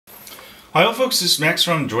Hi folks, this is Max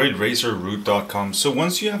from Droid Razr Root.com. So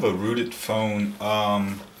once you have a rooted phone,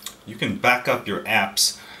 you can back up your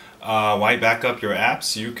apps. Why back up your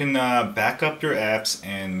apps? You can back up your apps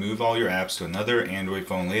and move all your apps to another Android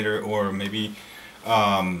phone later, or maybe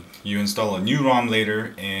you install a new ROM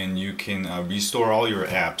later and you can restore all your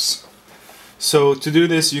apps. So to do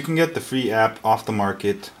this, you can get the free app off the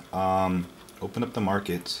market. Open up the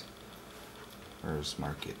market. Where's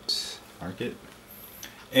market? Market.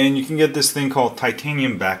 And you can get this thing called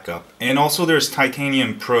Titanium Backup. And also there's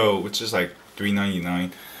Titanium Pro, which is like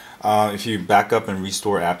 $3.99. If you back up and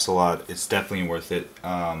restore apps a lot, it's definitely worth it.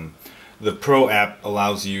 The Pro app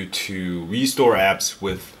allows you to restore apps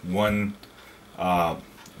with one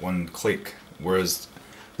click, whereas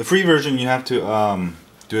the free version you have to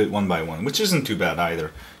do it one by one, which isn't too bad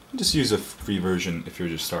either. Just use a free version if you're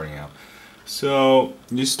just starting out. So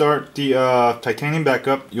you start the Titanium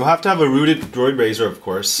Backup. You'll have to have a rooted Droid Razr, of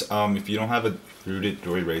course. If you don't have a rooted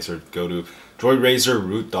Droid Razr, go to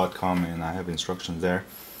droidrazrroot.com and I have instructions there.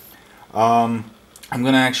 I'm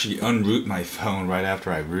gonna actually unroot my phone right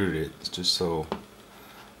after I root it, just so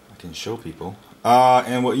I can show people.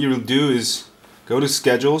 And what you'll do is go to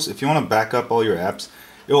Schedules. If you want to back up all your apps,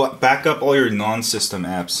 it'll back up all your non-system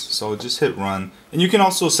apps. So just hit Run, and you can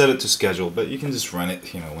also set it to schedule, but you can just run it,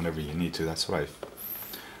 whenever you need to. That's what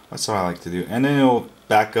I like to do. And then it'll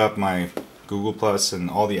back up my GooglePlus and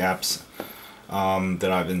all the apps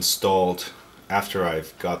that I've installed after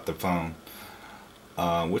I've got the phone,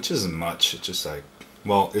 which isn't much. It's just like,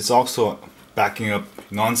 well, it's also backing up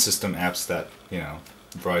non-system apps that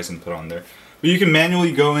Verizon put on there. But you can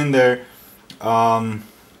manually go in there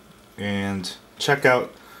and check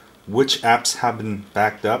out which apps have been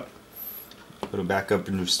backed up. Go to backup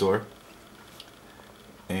and restore,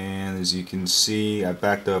 and as you can see, I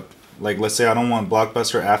backed up, like, let's say I don't want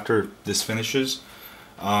Blockbuster after this finishes,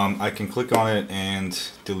 I can click on it and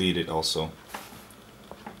delete it also.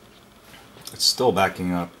 It's still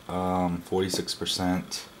backing up,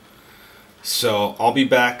 46%. So I'll be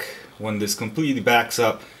back when this completely backs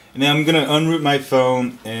up, and then I'm gonna unroot my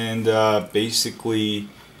phone and basically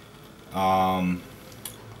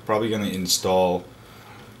probably gonna install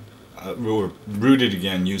root it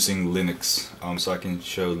again using Linux, so I can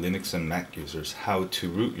show Linux and Mac users how to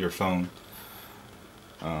root your phone.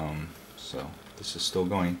 So this is still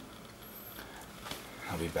going.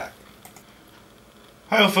 I'll be back.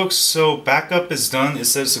 Hi folks, so backup is done. It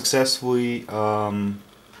says successfully,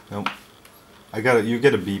 nope, you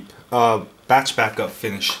get a beep, batch backup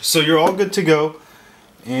finish. So you're all good to go,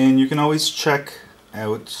 and you can always check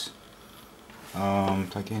out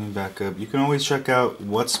Titanium Backup. You can always check out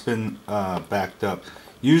what's been backed up.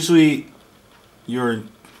 Usually your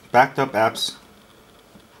backed up apps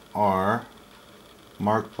are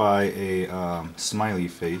marked by a smiley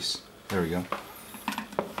face. There we go.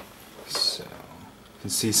 So you can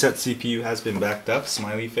see set CPU has been backed up,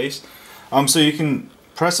 smiley face. So you can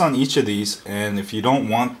press on each of these, and if you don't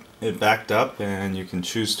want it backed up, and you can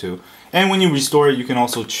choose to. And when you restore it, you can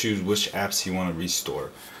also choose which apps you want to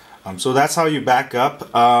restore. So that's how you back up,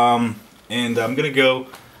 and I'm gonna go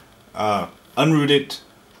unroot it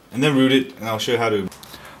and then root it, and I'll show you how to.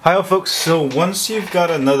 Hi folks, so once you've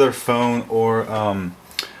got another phone, or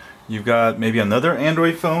you've got maybe another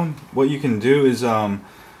Android phone, what you can do is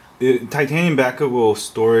Titanium Backup will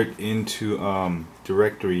store it into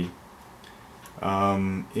directory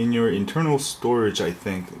in your internal storage, I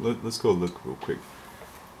think. Let's go look real quick.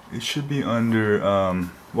 It should be under,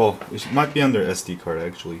 well, it might be under SD card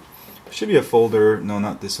actually. It should be a folder, no,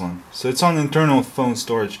 not this one. So it's on internal phone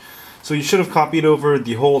storage. So you should have copied over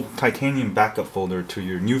the whole Titanium Backup folder to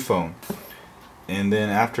your new phone. And then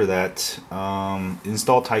after that,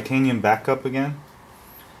 install Titanium Backup again.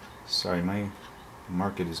 Sorry, my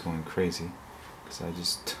market is going crazy because I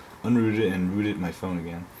just unrooted and rooted my phone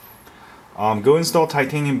again. Go install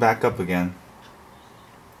Titanium Backup again.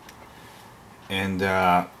 And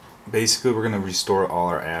basically we're going to restore all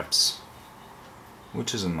our apps,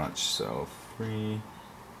 which isn't much. So free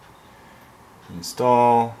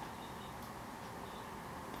install,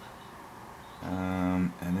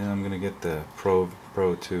 and then I'm going to get the Pro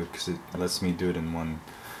too, because it lets me do it in one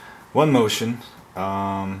motion.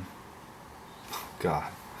 God,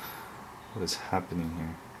 what is happening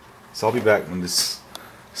here? So I'll be back when this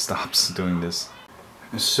stops doing this.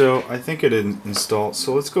 So I think it installed,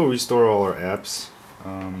 so let's go restore all our apps.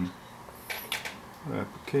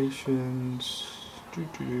 Applications,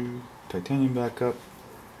 Titanium Backup,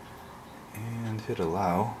 and hit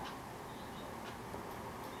allow,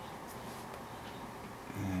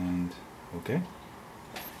 and okay,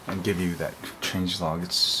 and give you that change log.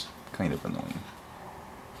 It's kind of annoying.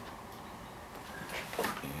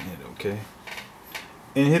 Okay.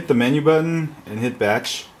 And hit the menu button and hit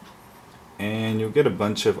batch, and you'll get a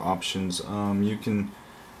bunch of options. You can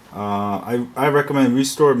I recommend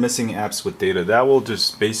restore missing apps with data. That will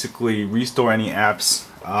just basically restore any apps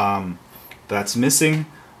that's missing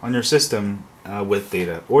on your system with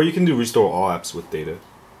data. Or you can do restore all apps with data,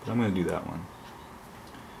 but I'm going to do that one.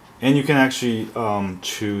 And you can actually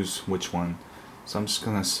choose which one. So I'm just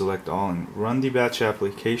going to select all and run the batch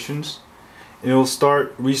applications. And it will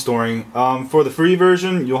start restoring. For the free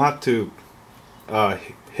version, you'll have to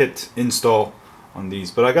hit install on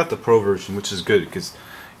these. But I got the pro version, which is good because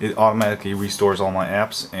it automatically restores all my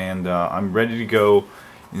apps. And I'm ready to go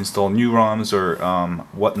install new ROMs or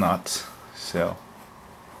whatnot. So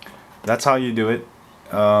that's how you do it.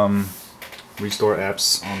 Restore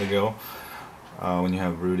apps on the go. When you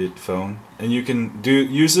have a rooted phone, and you can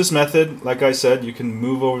use this method. Like I said, you can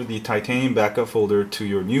move over the titanium backup folder to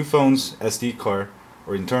your new phone's SD card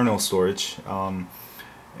or internal storage,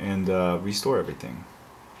 and restore everything.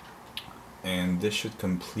 And this should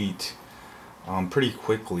complete pretty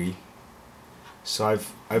quickly. So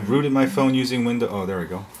I've rooted my phone using Windows. Oh, there we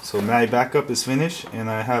go. So my backup is finished, and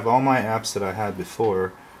I have all my apps that I had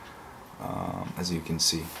before. As you can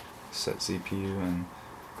see, set CPU and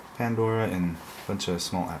Pandora and a bunch of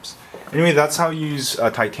small apps. Anyway, that's how you use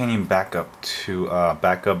Titanium Backup to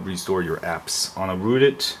restore your apps on a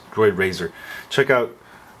rooted Droid Razr. Check out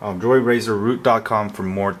droidrazrroot.com for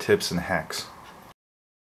more tips and hacks.